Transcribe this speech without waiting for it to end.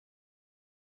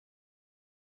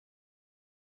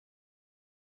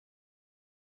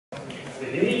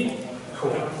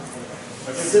Cool.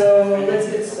 So let's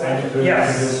get started.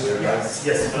 Yes,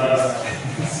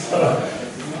 please. So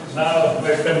now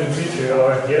my friend Dmitri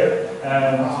over here,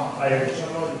 and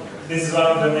this is one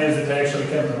of the names that I actually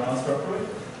can't pronounce properly.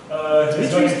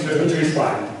 He's going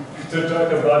to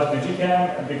talk about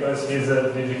Digikam because he's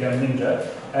a Digikam ninja,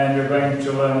 and you're going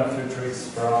to learn a few tricks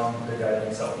from the guy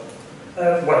himself.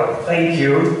 Well, thank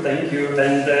you.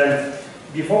 And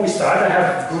before we start, I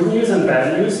have good news and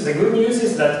bad news. The good news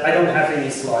is that I don't have any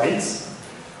slides.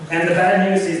 And the bad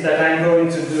news is that I'm going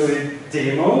to do a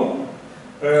demo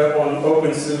on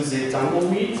OpenSUSE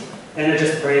Tumbleweed, and I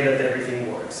just pray that everything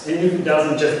works. And if it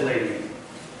doesn't, just blame me.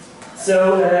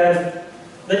 So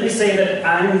let me say that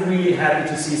I'm really happy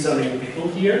to see so many people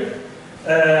here,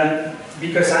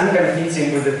 because I'm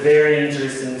competing with a very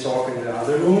interesting talk in the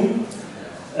other room.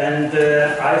 And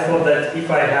I thought that if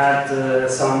I had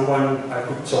someone I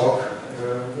could talk,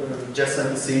 just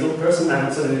a single person, I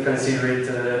would certainly consider it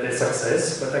a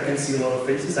success, but I can see a lot of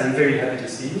faces. I'm very happy to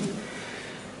see you.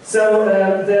 So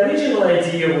the original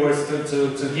idea was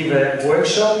to give a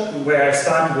workshop where I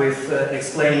start with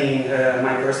explaining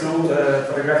my personal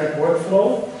photographic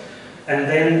workflow, and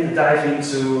then dive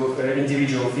into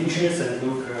individual features and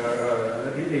look,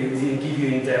 give you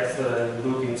in-depth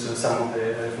look into some of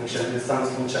the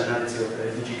functionality of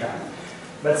the Digikam.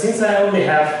 But since I only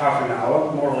have half an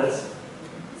hour, more or less,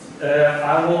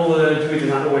 I will do it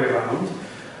another way around.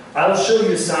 I'll show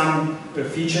you some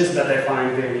features that I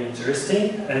find very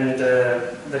interesting and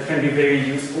that can be very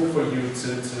useful for you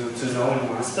to know and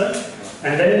master.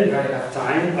 And then, if I have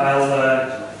time,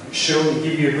 I'll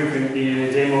give you a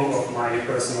brief demo of my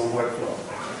personal workflow.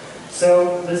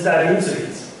 So let's dive into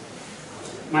it.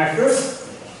 My first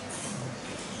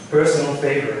personal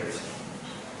favorite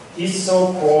is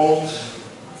so-called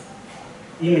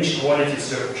image quality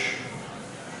search.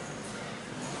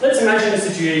 Let's imagine a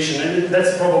situation, and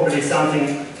that's probably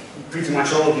something pretty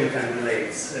much all of you can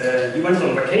relate. You went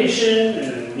on vacation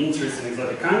in an interesting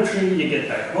exotic country, you get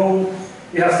back home,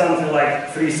 you have something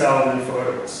like 3,000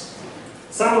 photos.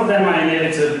 Some of them are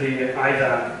inevitably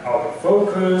either out of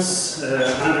focus,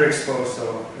 underexposed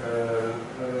or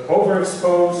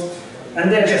overexposed,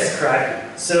 and they're just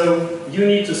crappy. So you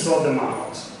need to sort them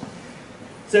out.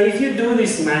 So if you do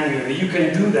this manually, you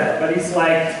can do that, but it's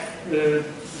like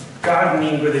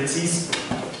gardening with a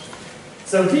teaspoon.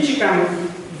 So Digikam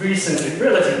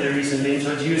relatively recently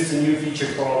introduced a new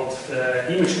feature called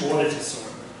image quality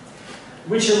sort,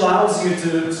 which allows you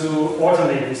to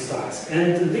automate this task.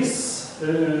 And this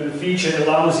feature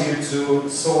allows you to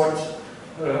sort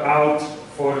out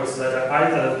photos that are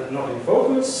either not in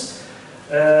focus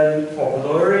or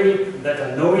blurry, that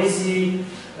are noisy,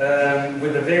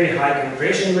 with a very high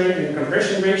compression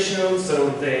ratio, so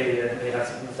they have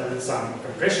some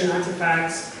compression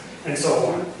artifacts, and so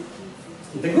on.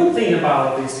 The good thing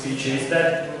about this feature is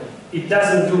that it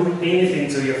doesn't do anything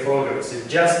to your photos, it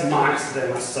just marks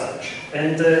them as such.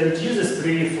 And it uses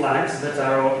 3 flags that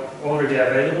are already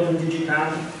available in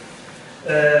Digikam.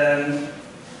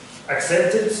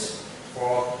 Accepted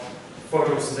for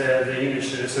photos the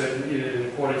image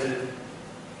quality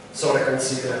sort of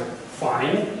consider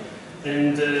fine,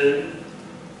 and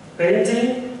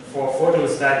painting for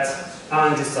photos that are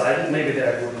undecided, maybe they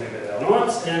are good, maybe they are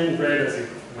not, and red, as you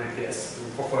might guess,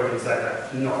 for photos that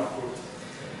are not good.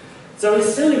 So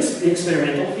it's still an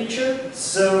experimental feature,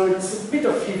 so it's a bit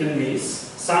of hit and miss.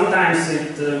 Sometimes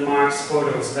it marks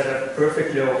photos that are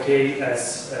perfectly okay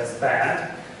as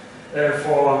bad,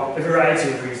 for a variety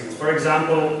of reasons. For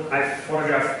example, I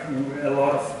photograph a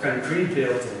lot of concrete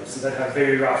buildings that have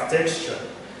very rough texture,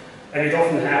 and it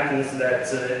often happens that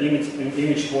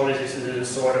image quality is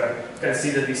sort of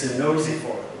considered this a noisy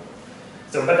photo.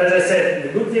 So, but as I said,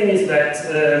 the good thing is that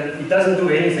it doesn't do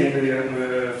anything with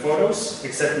your photos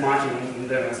except marking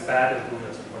them as bad or good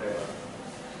or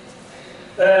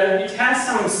whatever. It has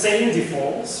some same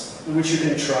defaults which you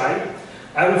can try.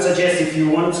 I would suggest, if you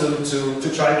want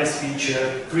to try this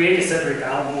feature, create a separate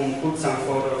album, put some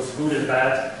photos, good and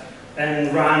bad,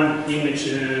 and run image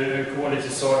quality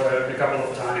sorter a couple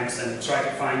of times and try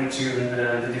to fine-tune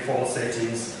the default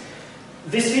settings.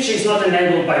 This feature is not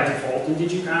enabled by default in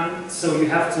Digikam, so you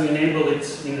have to enable it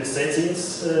in the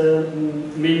settings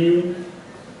menu.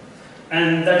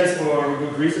 And that is for a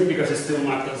good reason, because it's still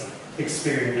marked as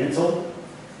experimental.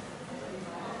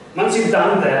 Once you've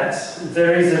done that,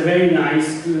 there is a very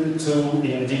nice tool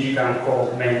in Digikam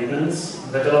called Maintenance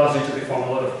that allows you to perform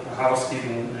a lot of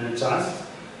housekeeping tasks,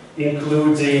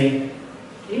 including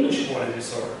image quality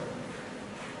sorter.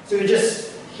 So you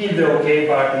just hit the OK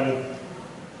button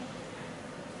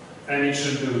and it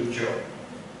should do its job.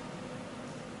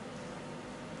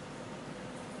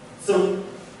 So So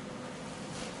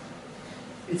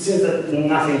it seems that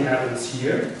nothing happens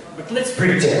here, but let's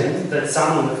pretend that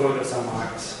some of the photos are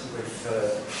marked with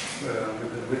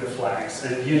the flags,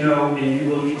 and you know, and you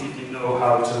will immediately know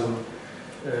how to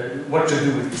what to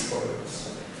do with these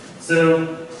photos.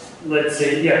 So let's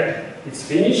say, yeah, it's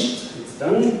finished, it's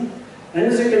done, and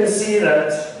as you can see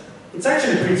that it's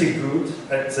actually pretty good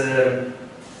at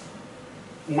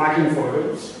marking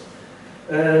photos.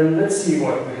 Let's see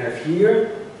what we have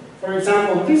here. For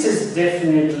example, this is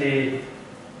definitely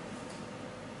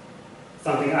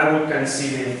something I would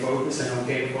consider in focus, an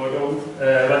okay photo,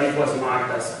 but it was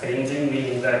marked as painting,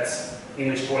 meaning that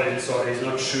image quality sort is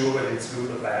not sure whether it's good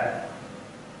or bad.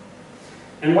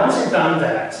 And once you've done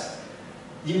that,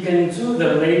 you can do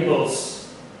the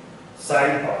labels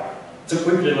sidebar to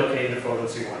quickly locate the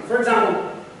photos you want. For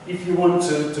example, if you want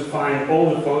to find all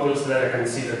the photos that are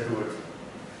considered good,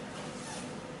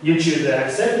 you choose the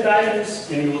accepted items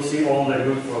and you will see all the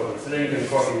good photos. Then you can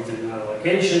copy it to another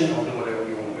location or do whatever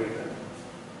you want with them.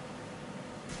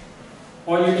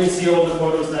 Or you can see all the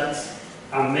photos that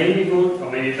are maybe good or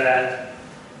maybe bad.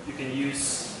 You can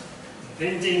use the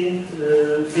venting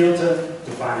filter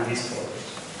to find these photos.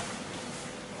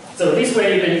 So this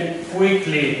way you can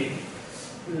quickly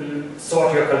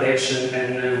sort your collection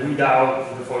and weed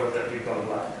out the photos that you don't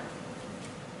like.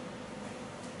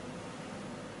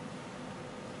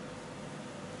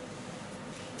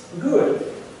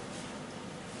 Good.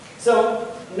 So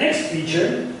next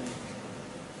feature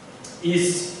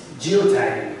is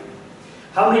geotagging.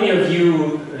 How many of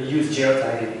you use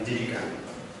geotagging in Digikam?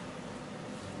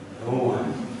 No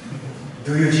one.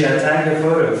 Do you geotag your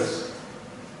photos?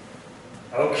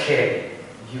 Okay,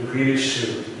 you really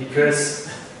should, because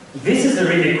this is a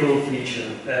really cool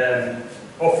feature.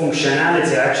 Or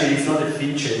functionality, actually it's not a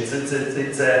feature,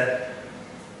 it's a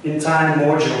in-time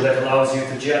module that allows you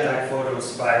to geotag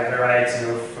photos by a variety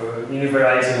of, in a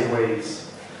variety of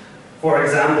ways. For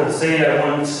example, say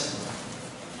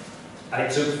I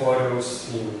took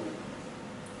photos in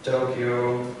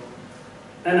Tokyo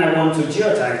and I want to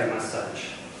geotag them as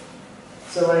such.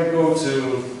 So I go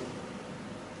to,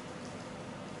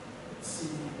 let's see,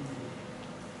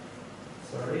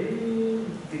 sorry,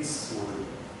 this one.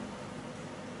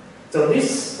 So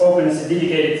this opens a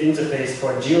dedicated interface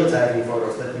for geotagging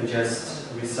photos. Let me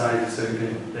just resize it so you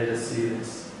can better see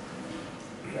this.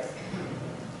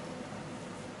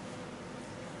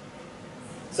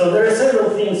 So there are several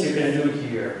things you can do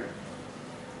here.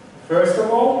 First of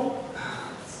all,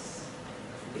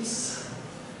 this.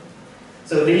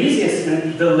 So the easiest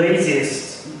and the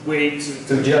laziest way to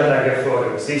geotag your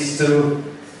photos is to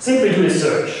simply do a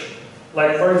search.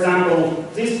 Like, for example,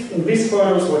 these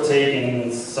photos were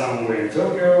taken somewhere in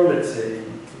Tokyo, let's say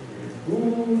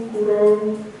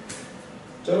Kuro,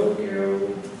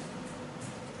 Tokyo.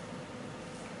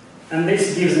 And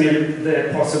this gives me the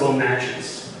possible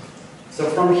matches. So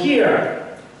from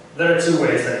here, there are two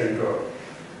ways I can go.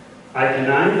 I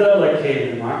can either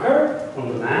locate a marker on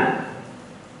the map.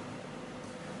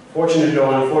 Fortunately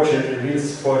or unfortunately,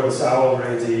 these photos are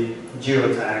already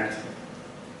geotagged.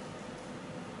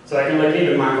 So I can locate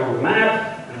the marker on the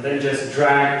map and then just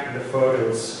drag the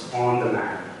photos on the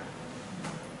map.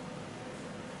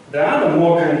 The other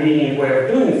more convenient way of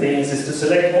doing things is to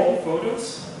select all the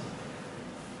photos,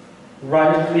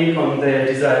 right-click on the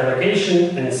desired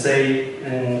location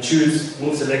and choose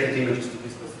move selected images to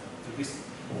this.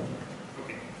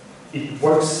 Okay. It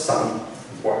works some,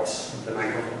 it works with the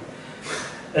microphone.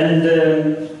 And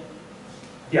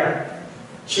yeah,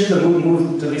 choose the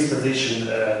move to this position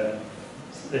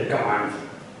command.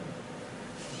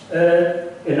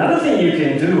 Another thing you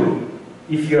can do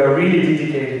if you are really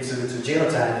dedicated to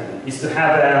geotagging is to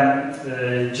have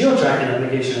a geotracking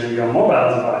application on your mobile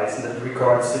device that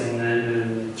records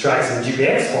tracks in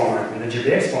GPX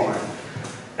format,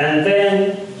 and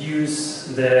then use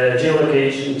the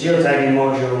geotagging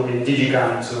module in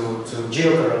Digikam to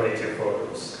geocorrelate your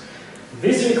photos.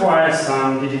 This requires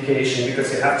some dedication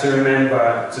because you have to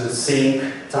remember to sync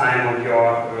time on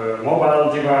your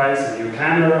mobile device and your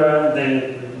camera,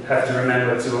 then you have to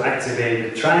remember to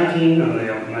activate the tracking on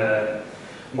your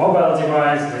mobile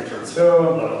device, then transfer,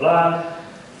 blah, blah, blah.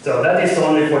 So that is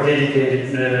only for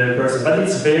dedicated person, but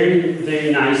it's very,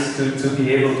 very nice to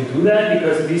be able to do that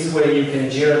because this way you can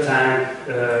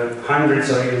geotag hundreds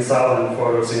or even thousands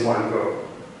photos in one go.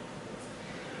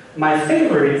 My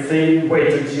favorite way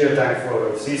to geotag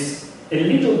photos is a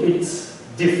little bit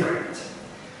different.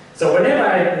 So whenever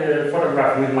I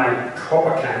photograph with my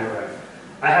proper camera,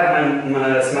 I have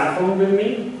my smartphone with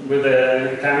me, with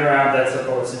a camera that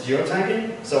supports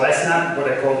geotagging. So I snap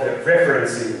what I call the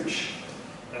reference image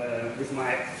with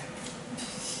my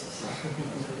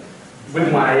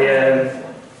with my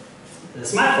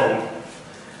smartphone.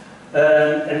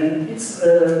 And it's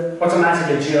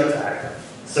automatically geotagged.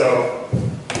 So,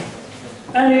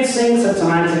 and it syncs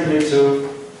automatically to,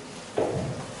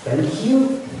 thank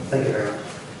you very much.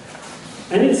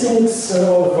 And it syncs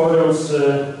all the photos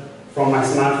from my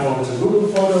smartphone to Google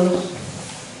Photos.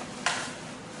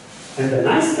 And the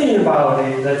nice thing about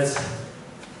it that,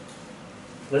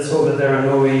 let's hope that there are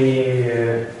no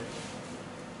any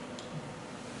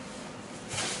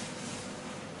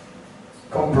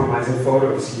compromising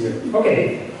photos here.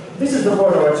 Okay, this is the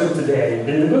photo I took today,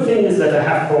 and the good thing is that I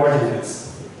have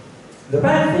coordinates. The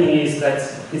bad thing is that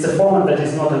it's a format that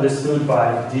is not understood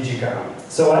by Digikam.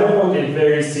 So I wrote a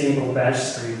very simple bash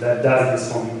script that does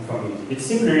this for me. It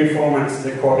simply reformats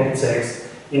the copied text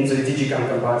into a Digikam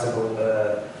compatible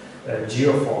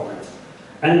geo format.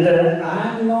 And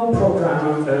I'm no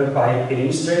programmer by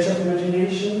any stretch of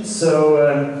imagination,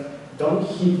 so don't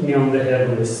hit me on the head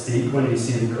with a stick when you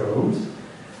see the code.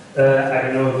 I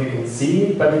don't know if you can see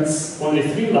it, but it's only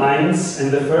 3 lines,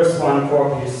 and the first one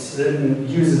copies,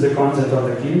 uses the content of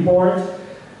the clipboard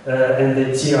and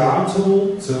the TR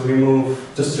tool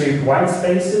to strip white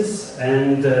spaces,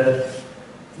 and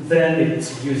then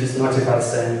it uses notify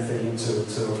send thing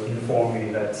to inform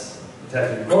me that it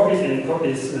has been copied, and it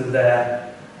copies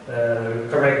the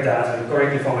correct data,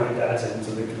 correctly formatted data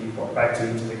into the clipboard, back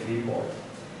into the clipboard.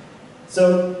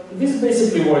 So this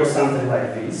basically works something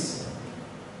like this.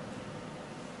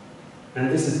 And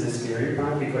this is the scary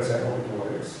part because I hope it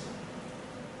works.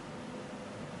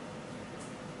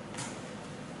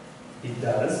 It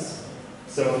does.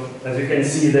 So as you can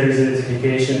see, there is a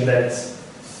notification that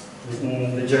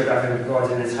the geographical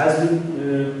coordinates has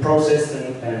been processed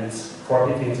and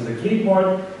copied into the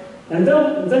clipboard. And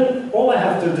then all I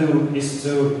have to do is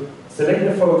to select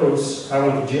the photos I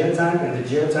want to geotag and the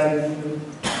geotag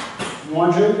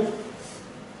module,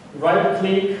 right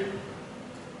click,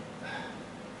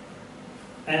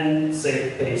 and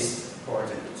say paste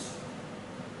coordinates.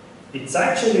 It's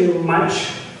actually much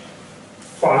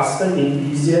faster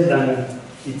and easier than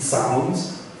it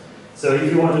sounds. So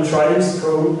if you want to try this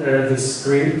code, this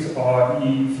script, or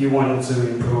if you want to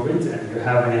improve it and you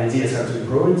have any ideas how to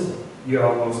improve it, you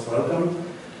are most welcome.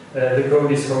 The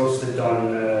code is hosted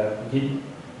on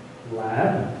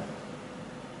GitLab,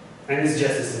 and it's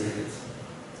just as needed.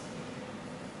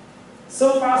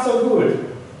 So far, so good.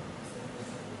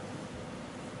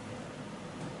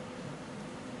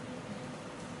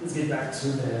 Let's get back to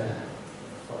the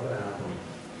photo album.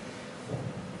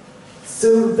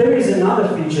 So there is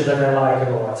another feature that I like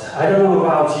a lot. I don't know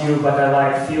about you, but I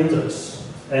like filters.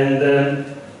 And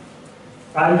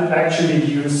I actually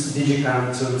use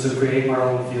Digikam to create my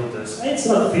own filters. It's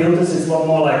not filters, it's a lot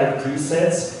more like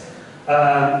presets. I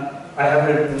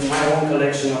have my own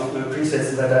collection of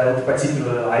presets that I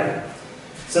particularly like.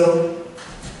 So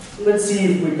let's see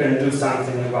if we can do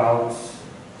something about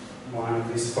one of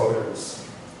these photos.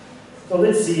 So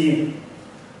let's see,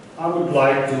 I would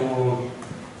like to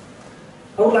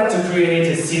create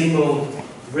a simple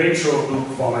retro look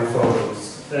for my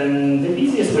photos. And the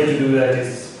easiest way to do that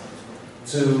is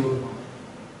to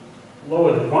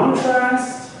lower the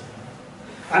contrast.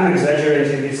 I'm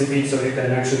exaggerating this a bit so you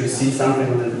can actually see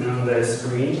something on the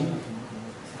screen.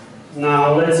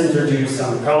 Now let's introduce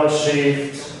some color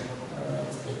shift.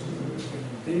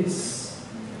 This.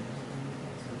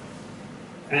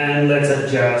 And let's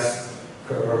adjust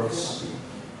curves.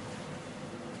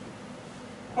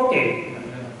 Okay,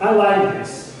 I like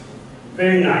this.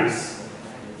 Very nice.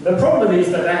 The problem is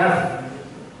that I have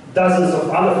dozens of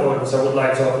other photos I would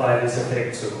like to apply this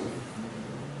effect to.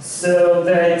 So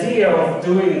the idea of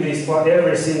doing this for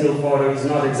every single photo is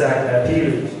not exactly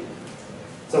appealing.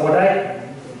 So what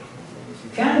I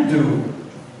can do,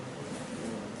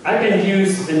 I can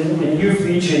use a new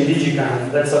feature in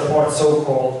Digikam that supports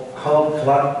so-called color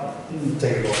club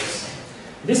tables.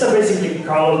 These are basically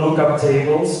color lookup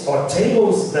tables, or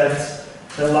tables that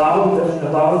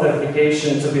allow the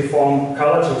application to perform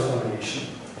color transformation.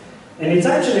 And it's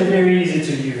actually very easy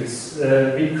to use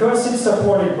because it's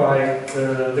supported by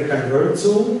the convert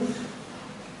tool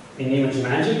in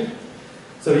ImageMagick.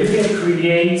 So you can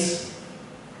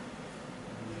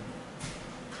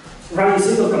run a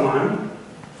single command,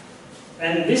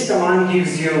 and this command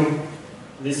gives you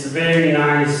this very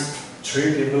nice,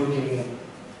 tricky looking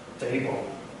table.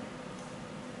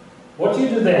 What you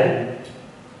do then,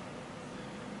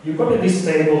 you copy this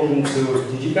table into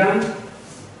Digikam.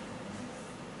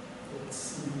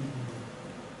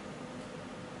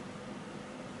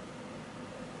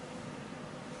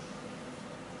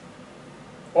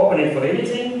 Open it for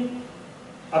editing,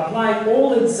 apply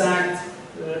all exact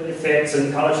effects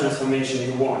and color transformation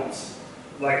you want.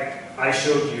 Like I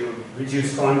showed you,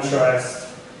 reduce contrast,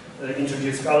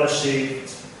 introduce color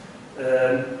shift,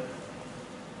 and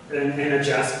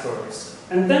adjust curves.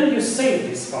 And then you save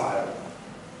this file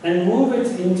and move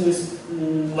it into a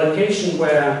location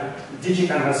where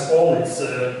Digikam has all its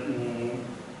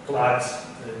clad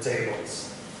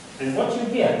tables. And what you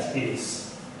get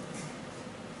is,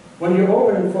 when you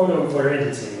open Photo for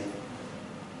editing,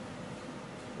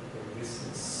 okay, this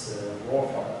is raw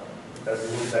file, it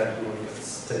doesn't look that good,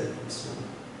 let's take this one.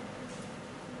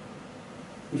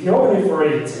 If you open it for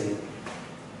editing,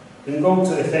 then go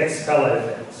to Effects, Color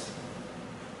Effects,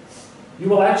 you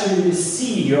will actually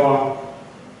see your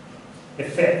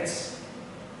effects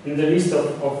in the list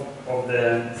of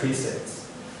the presets.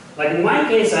 Like in my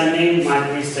case, I named my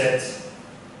preset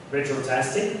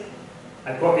Retrotastic.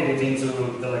 I copied it into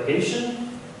the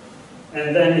location,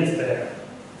 and then it's there.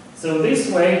 So this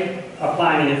way,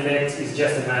 applying effects is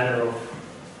just a matter of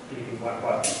clicking one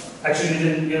button.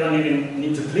 Actually, you don't even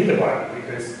need to click a button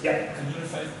because, yeah. Can you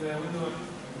resize the window?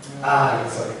 Ah,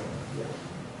 sorry. Yeah.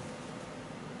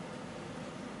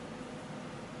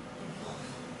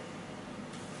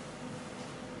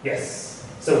 Yes.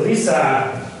 So these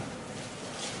are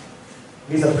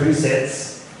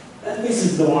presets, and this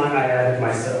is the one I added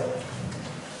myself.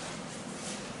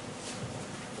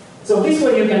 So this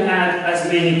way you can add as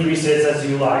many presets as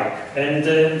you like, and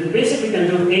you basically can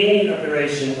do any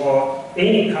operation or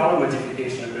any color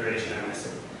modification operation, I must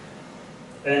say,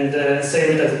 and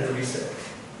save it as a preset.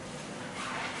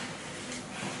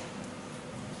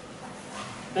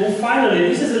 And finally,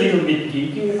 this is a little bit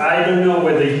geeky. I don't know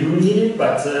whether you need it,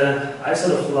 but I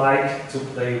sort of like to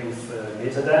play with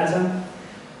metadata.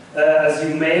 As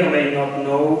you may or may not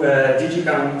know,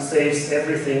 Digikam saves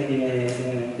everything in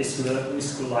a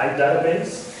SQLite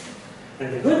database.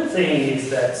 And the good thing is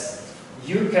that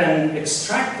you can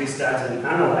extract this data and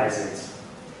analyze it.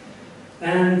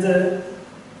 And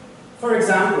for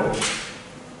example,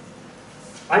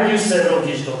 I use several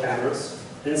digital cameras.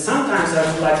 And sometimes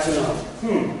I would like to know,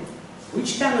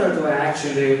 which camera do I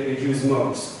actually use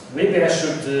most? Maybe I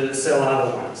should sell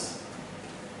other ones.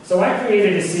 So I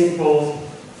created a simple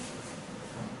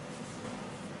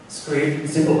script,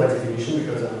 simple by definition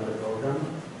because I'm not a programmer.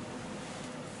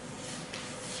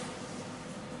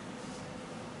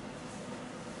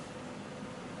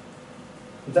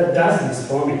 That does this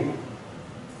for me.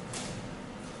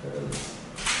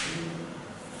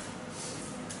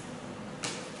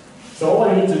 So all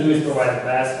I need to do is provide a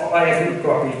path, or I can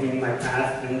copy it in my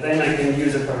path, and then I can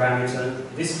use a parameter.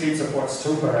 This script supports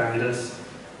two parameters.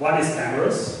 One is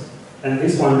cameras, and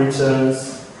this one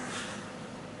returns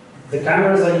the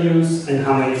cameras I use and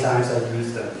how many times I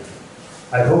use them.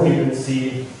 I hope you can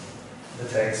see the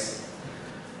text.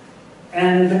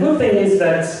 And the good thing is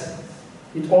that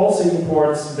it also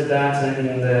imports the data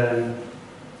in the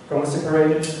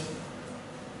comma-separated,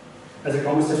 as a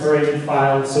comma-separated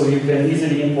file, so you can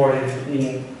easily import it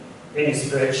in any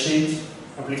spreadsheet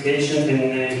application,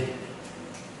 and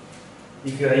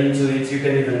if you are into it, you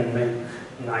can even make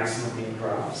nice looking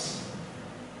graphs.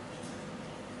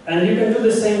 And you can do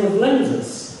the same with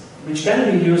lenses, which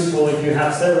can be useful if you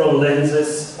have several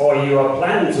lenses or you are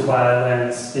planning to buy a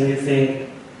lens and you think,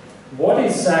 what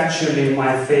is actually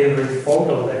my favorite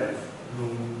focal length?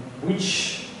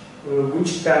 Which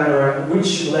camera,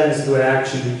 which lens do I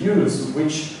actually use?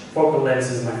 Which focal lens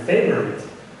is my favorite?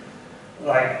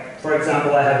 Like, for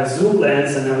example, I have a zoom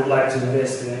lens and I would like to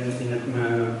invest in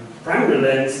a primary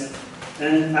lens,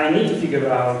 and I need to figure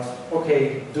out,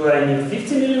 okay, do I need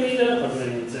 50mm or do I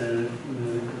need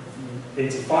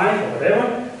 85 or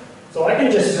whatever? So I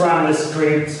can just run the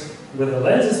script with the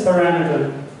lenses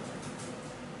parameter,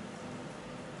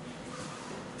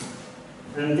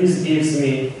 and this gives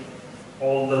me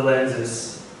all the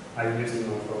lenses I use in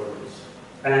my photos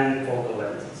and focal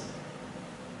lenses.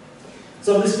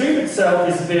 So the script itself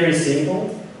is very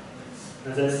simple,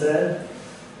 as I said.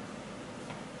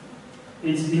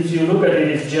 If you look at it,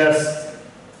 it's just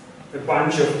a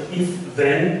bunch of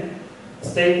if-then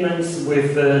statements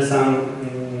with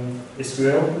some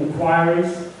SQL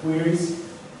queries.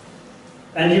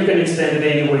 And you can extend it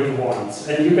any way you want.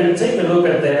 And you can take a look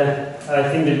at I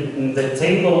think the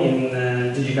table in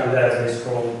Digikam database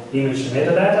called image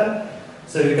metadata.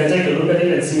 So you can take a look at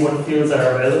it and see what fields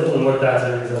are available and what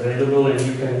data is available, and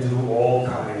you can do all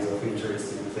kinds of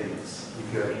interesting things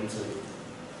if you're into it.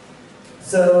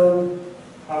 So,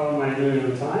 how am I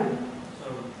doing on time? So,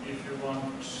 if you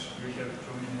want, we have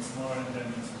 2 minutes more and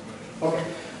then it's questions. Okay.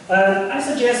 I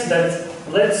suggest that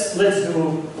let's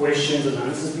do questions and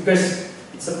answers, because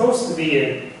it's supposed to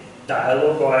be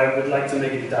dialogue, or I would like to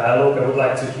make it dialogue. I would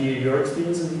like to hear your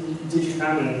experience with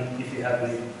Digikam and if you have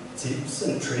any tips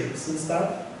and tricks and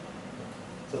stuff.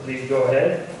 So please go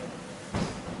ahead.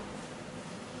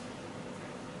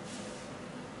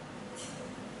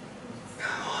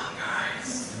 Come on,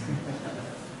 guys.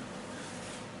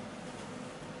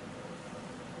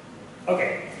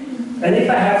 Okay. And if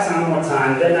I have some more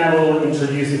time, then I will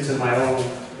introduce it to my own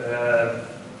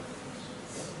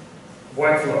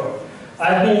workflow.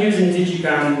 I've been using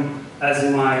Digikam as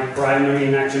my primary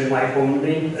and actually my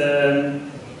only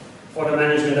photo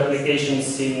management application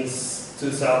since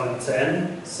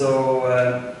 2010.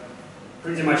 So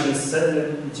pretty much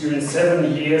during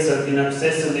 7 years I've been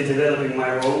obsessively developing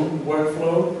my own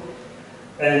workflow.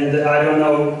 And I don't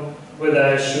know whether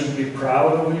I should be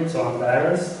proud of it or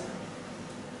embarrassed.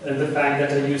 And the fact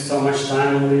that I use so much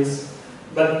time on this,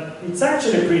 but it's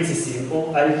actually pretty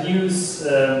simple. I use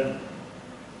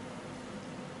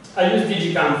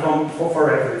Digikam for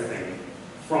everything,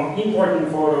 from importing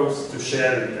photos to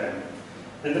sharing them.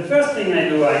 And the first thing I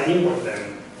do, I import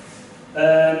them.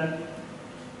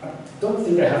 I don't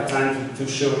think I have time to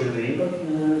show you the import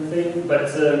thing, but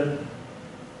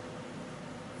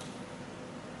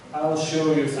I'll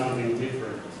show you something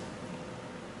different.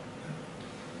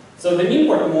 So the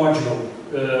import module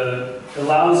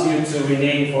allows you to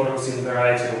rename photos in a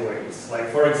variety of ways. Like,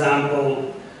 for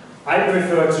example, I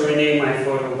prefer to rename my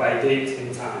photo by date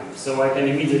and time. So I can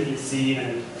immediately see,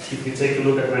 and if you take a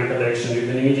look at my collection, I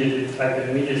can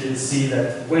immediately see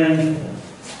that when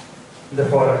the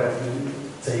photo has been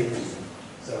taken.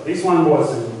 So this one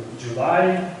was in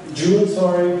June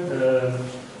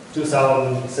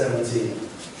 2017.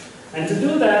 And to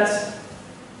do that,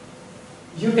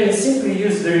 you can simply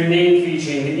use the rename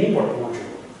feature in the import module.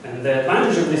 And the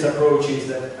advantage of this approach is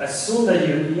that as soon as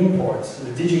you import,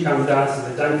 the Digikam does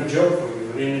the done job for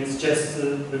you, and it's just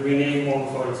rename all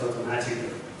photos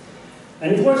automatically.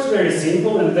 And it works very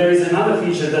simple, and there is another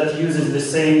feature that uses the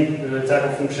same type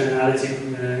of functionality,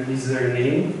 is the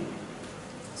rename.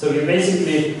 So you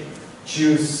basically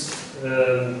choose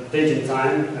date and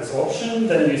time as option,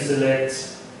 then you select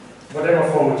whatever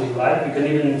format you like. You can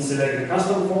even select the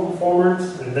custom format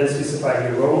and then specify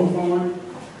your own format.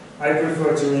 I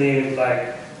prefer to rename it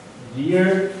like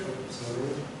year,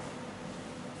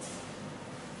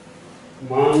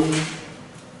 month,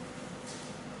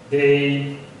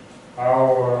 day,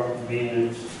 hour,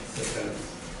 minute, second.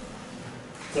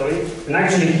 So, and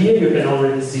actually here you can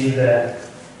already see the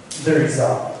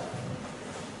result.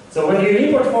 So when you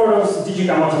import photos,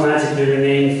 Digikam automatically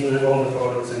renames all the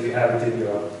photos and you have it in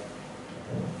your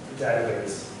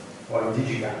database or in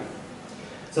Digikam.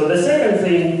 So the second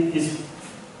thing is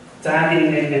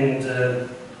tagging and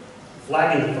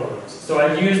flagging the photos. So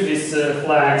I use these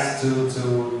flags to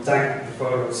tag the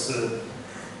photos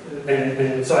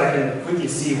and so I can quickly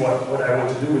see what I want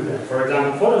to do with them. For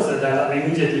example, photos that I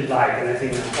immediately like and I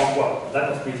think, oh well, that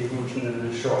was pretty good in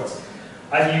the shorts.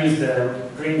 I use the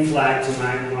green flag to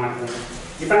mark them.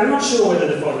 If I'm not sure whether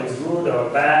the photo is good or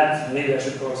bad, maybe I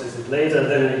should process it later,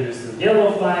 then I use the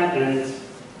yellow flag and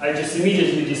I just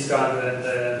immediately discard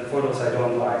the photos I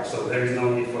don't like, so there is no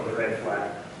need for the red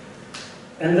flag.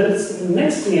 And the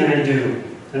next thing I do,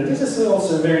 and this is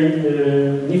also a very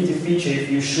nifty feature if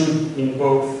you shoot in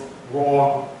both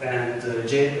RAW and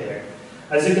JPEG.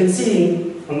 As you can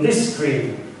see on this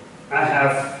screen, I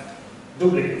have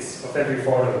duplicates of every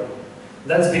photo.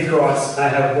 That's because I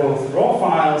have both RAW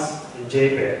files and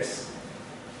JPEGs.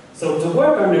 So to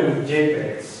work only with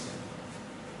JPEGs,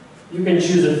 you can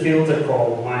choose a filter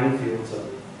called Mine Filter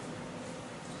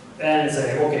and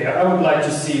say, okay, I would like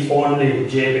to see only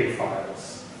JPEG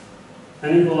files.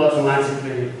 And it will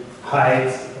automatically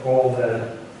hide all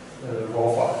the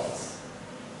RAW files.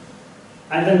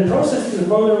 I then process the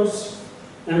photos,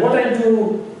 and what I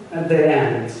do at the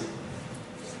end,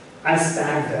 I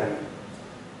stack them.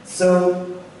 So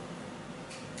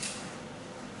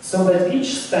that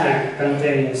each stack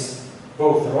contains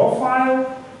both the RAW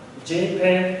file,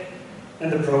 JPEG,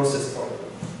 and the processed photo.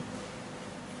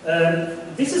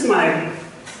 This is my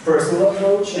personal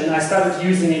approach, and I started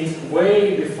using it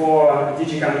way before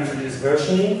Digikam introduced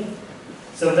versioning.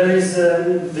 So there is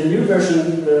the new version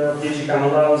of Digikam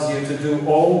allows you to do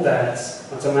all that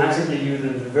automatically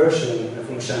using the version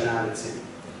functionality.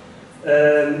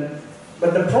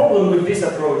 But the problem with this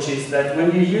approach is that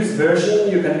when you use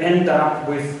version, you can end up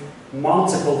with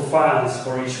multiple files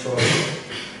for each photo.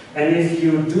 And if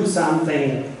you do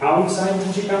something outside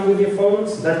Digikam with your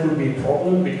photos, that would be a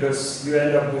problem because you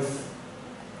end up with,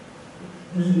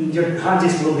 your hard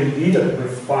disk will be littered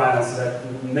with files that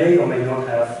may or may not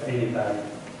have any value.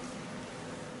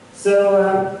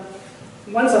 So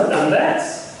once I've done that,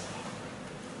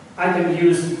 I can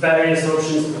use various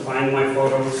options to find my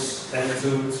photos and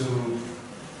to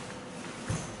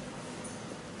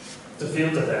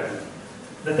filter them.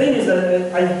 The thing is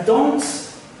that I don't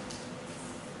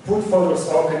put photos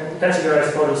or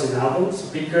categorize photos in albums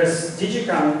because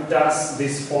Digikam does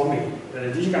this for me.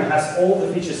 Digikam has all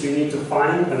the features you need to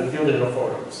find and filter your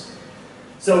photos.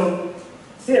 So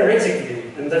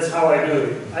theoretically, and that's how I do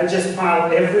it, I just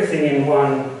file everything in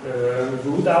one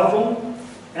root album,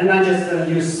 and I just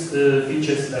use the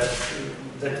features that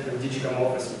Digikam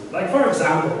offers me. Like for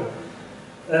example,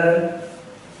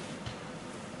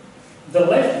 the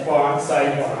left bar,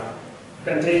 sidebar,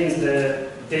 contains the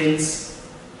dates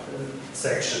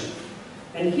section.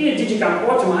 And here Digikam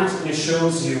automatically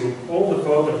shows you all the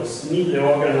photos neatly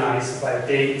organized by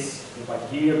dates, by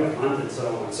year, by month, and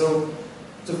so on. So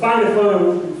to find a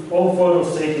photo, all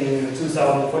photos taken in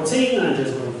 2014, I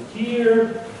just go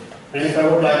here. And if I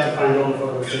would like to find all the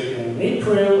photos taken in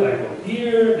April, I go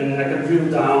here, and I can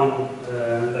drill down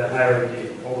the hierarchy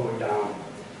all the way down.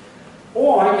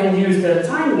 Or I can use the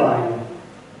timeline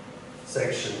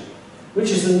section,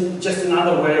 which is just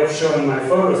another way of showing my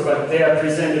photos, but they are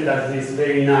presented as these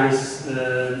very nice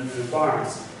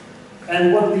bars.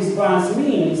 And what these bars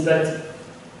mean is that,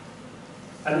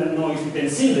 I don't know if you can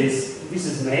see this, this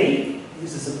is May,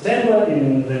 this is September,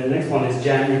 and the next one is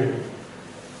January.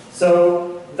 So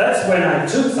that's when I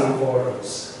took some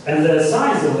photos. And the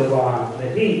size of the bar,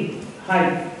 the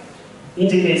height,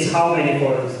 indicates how many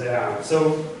photos there are.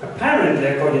 So apparently,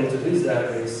 according to this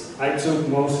database, I took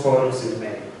most photos in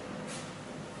May.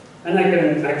 And I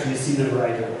can actually see them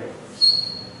right away.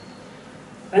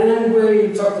 And then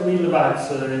we talked a little about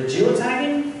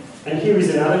geotagging. And here is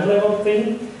another clever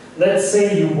thing. Let's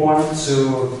say you want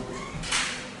to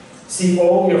see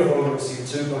all your photos you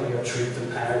took on your trip to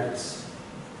Paris.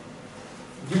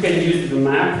 You can use the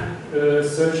map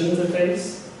search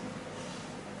interface.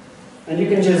 And you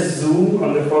can just zoom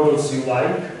on the photos you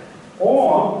like.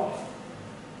 Or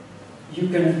you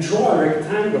can draw a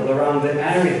rectangle around the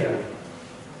area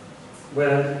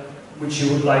which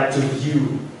you would like to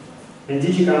view. And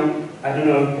Digikam, I don't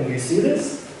know, can you see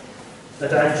this?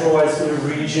 That I draw a sort of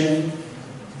region,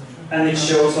 and it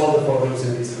shows all the photos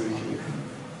in this region.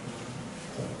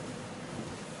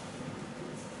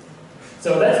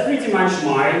 So that's pretty much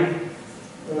my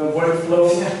workflow.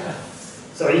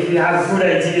 So if you have good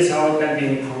ideas how it can be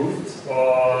improved,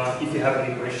 or if you have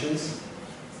any questions,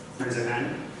 raise a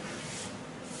hand.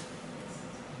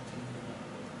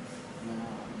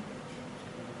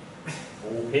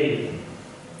 Okay.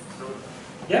 So,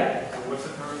 yeah? So what's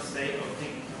the current state of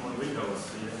Digikam on Windows?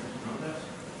 Do you know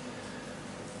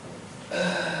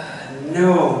that?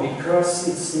 No, because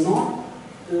it's not.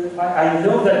 I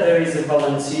know that there is a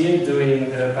volunteer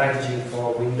doing packaging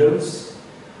for Windows,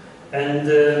 and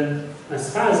as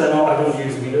far as I know, I don't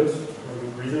use Windows for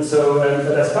good reason. So,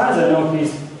 but as far as I know,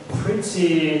 he's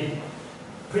pretty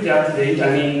up to date. I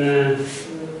mean,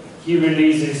 he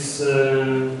releases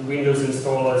Windows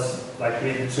installers like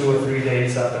maybe 2 or 3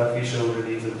 days after official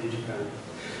release of Digikam.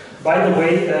 By the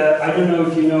way, I don't know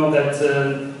if you know that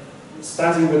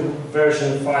starting with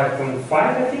version 5.5,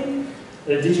 I think,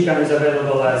 Digikam is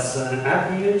available as an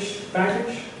app image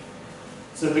package.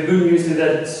 So the good news is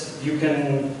that you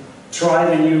can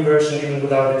try the new version even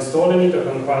without installing it or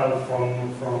compile it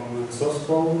from source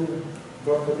code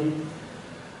locally.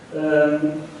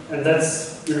 And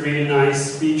that's a really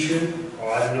nice feature.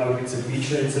 Or I don't know if it's a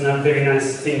feature, it's a very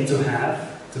nice thing to have,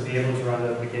 to be able to run the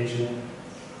application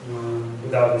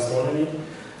without installing it.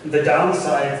 The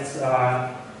downsides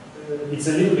are, it's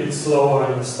a little bit slower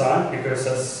in the start because,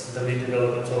 as the lead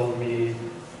developer told me,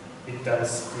 it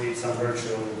does create some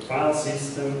virtual file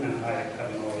system, and I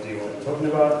have no idea what I'm talking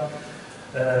about,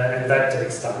 and that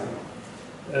takes time.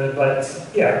 But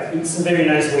yeah, it's a very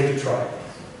nice way to try.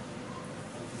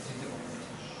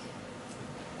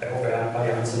 I hope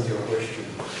I answered your question.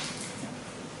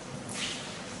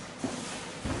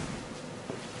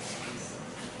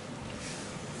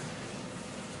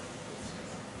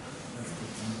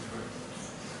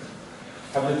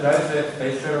 Have you tried the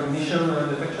face recognition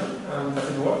detection? Does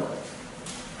it work?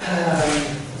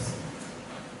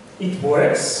 It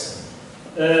works.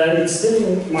 It's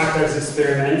still marked as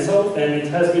experimental, and it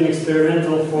has been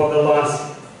experimental for the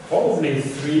last probably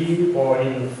 3 or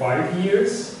even 5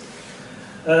 years.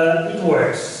 It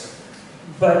works,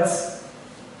 but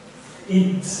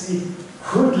it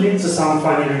could lead to some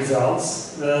funny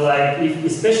results,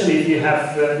 especially if you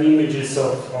have images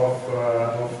of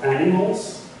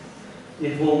animals.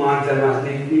 It will mark them as,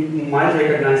 it might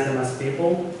recognize them as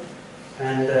people,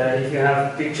 And if you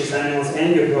have pictures, animals,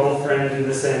 and your girlfriend in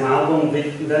the same album,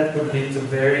 that could lead to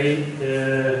very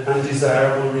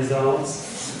undesirable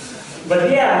results.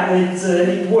 But yeah,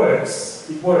 it works.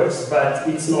 It works, but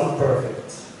it's not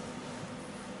perfect.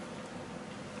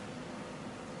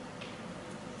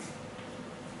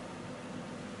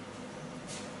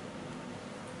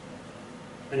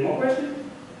 Any more questions?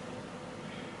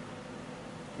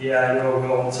 Yeah, I know we're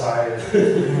all tired.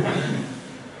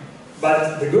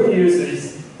 But the good news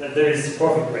is that there is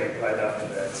profit break right after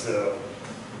that. So,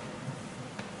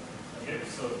 Okay,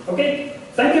 so okay,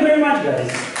 thank you very much,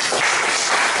 guys.